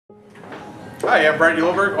Hi, I'm Brent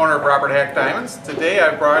Uhlberg, owner of Robert Haack Diamonds. Today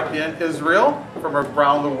I brought in Israel from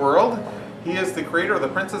around the world. He is the creator of the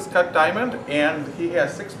Princess Cut Diamond, and he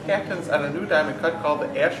has 6 patents on a new diamond cut called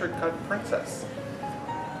the Asher Cut Princess.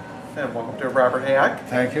 And welcome to Robert Haack.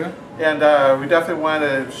 Thank you. And we definitely want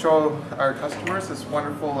to show our customers this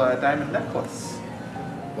wonderful diamond necklace.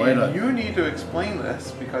 Why not? You need to explain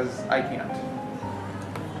this because I can't.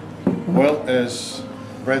 Well, as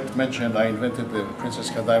Brett mentioned, I invented the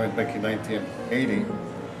Princess Cut Diamond back in 1980.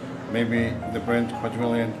 Maybe the brand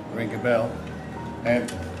quadrillion ring a bell.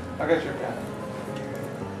 And I got your pen.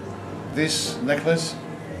 this necklace,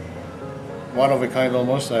 one of a kind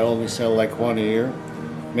almost, I only sell like one a year,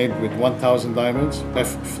 made with 1,000 diamonds,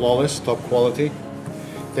 flawless, top quality.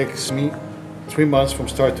 Takes me 3 months from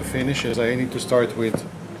start to finish, as I need to start with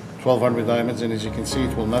 1,200 diamonds, and as you can see,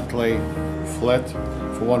 it will not lay flat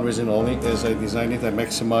for one reason only. As I designed it, I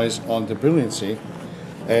maximize on the brilliancy,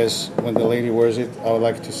 as when the lady wears it, I would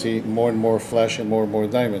like to see more and more flash and more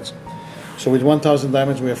diamonds. So with 1,000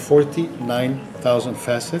 diamonds, we have 49,000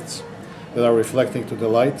 facets that are reflecting to the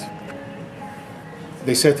light.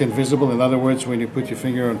 They set invisible. In other words, when you put your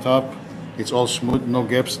finger on top, it's all smooth, no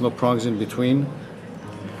gaps, no prongs in between.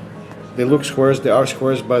 They look squares, they are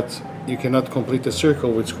squares, but you cannot complete a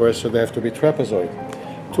circle with squares, so they have to be trapezoid.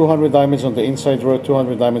 200 diamonds on the inside row,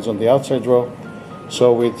 200 diamonds on the outside row.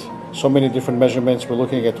 So with so many different measurements, we're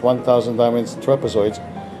looking at 1,000 diamonds trapezoids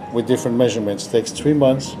with different measurements. It takes 3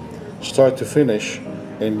 months, start to finish,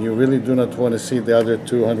 and you really do not want to see the other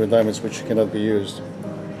 200 diamonds which cannot be used.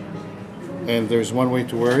 And there's one way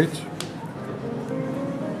to wear it.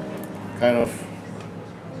 Kind of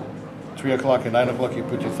 3 o'clock and 9 o'clock you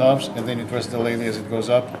put your thumbs, and then you dress the lady as it goes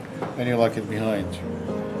up, and you lock it behind.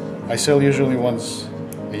 I sell usually once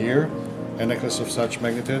a year a necklace of such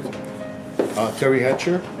magnitude. Terry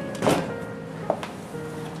Hatcher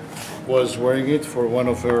was wearing it for one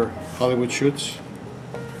of her Hollywood shoots,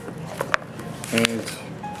 and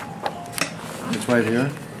it's right here.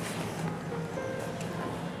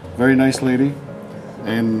 Very nice lady,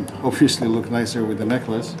 and obviously looked nicer with the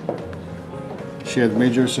necklace. She had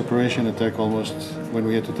major separation attack almost when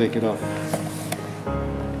we had to take it off.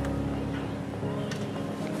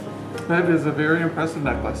 That is a very impressive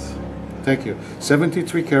necklace. Thank you.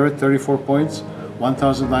 73 karat, 34 points,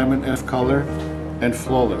 1,000 diamond F color, and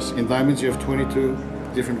flawless. In diamonds you have 22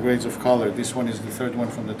 different grades of color. This one is the third one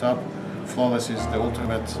from the top. Flawless is the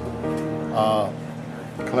ultimate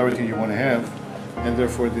clarity you want to have, and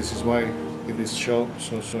therefore this is why it is so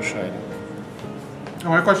shiny.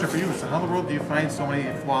 My question for you is, how in the world do you find so many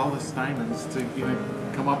flawless diamonds to even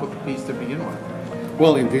come up with a piece to begin with?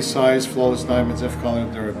 Well, in this size, flawless diamonds, F color,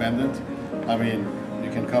 they're abundant. I mean, you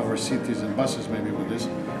can cover cities and buses maybe with this,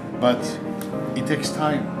 but it takes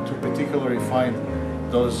time to particularly find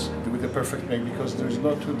those with the perfect make, because there's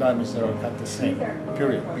no 2 diamonds that are cut the same,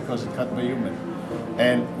 period, because it's cut by human.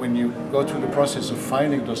 And when you go through the process of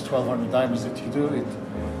finding those 1,200 diamonds that you do it,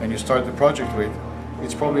 and you start the project with,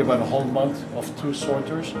 it's probably about a whole month of 2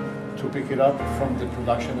 sorters to pick it up from the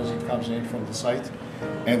production as it comes in from the site.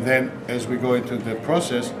 And then as we go into the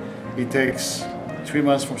process, it takes 3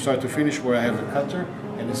 months from start to finish, where I have the cutter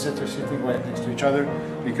and the setter sitting right next to each other,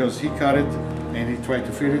 because he cut it and he tried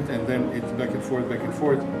to fit it, and then it's back and forth,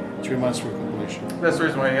 3 months for completion. That's the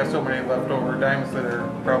reason why you have so many leftover diamonds that are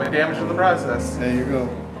probably damaged in the process. There you go.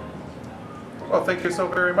 Well, thank you so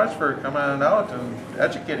very much for coming on out and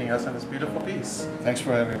educating us on this beautiful piece. Thanks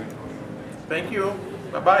for having me. Thank you.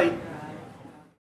 Bye-bye.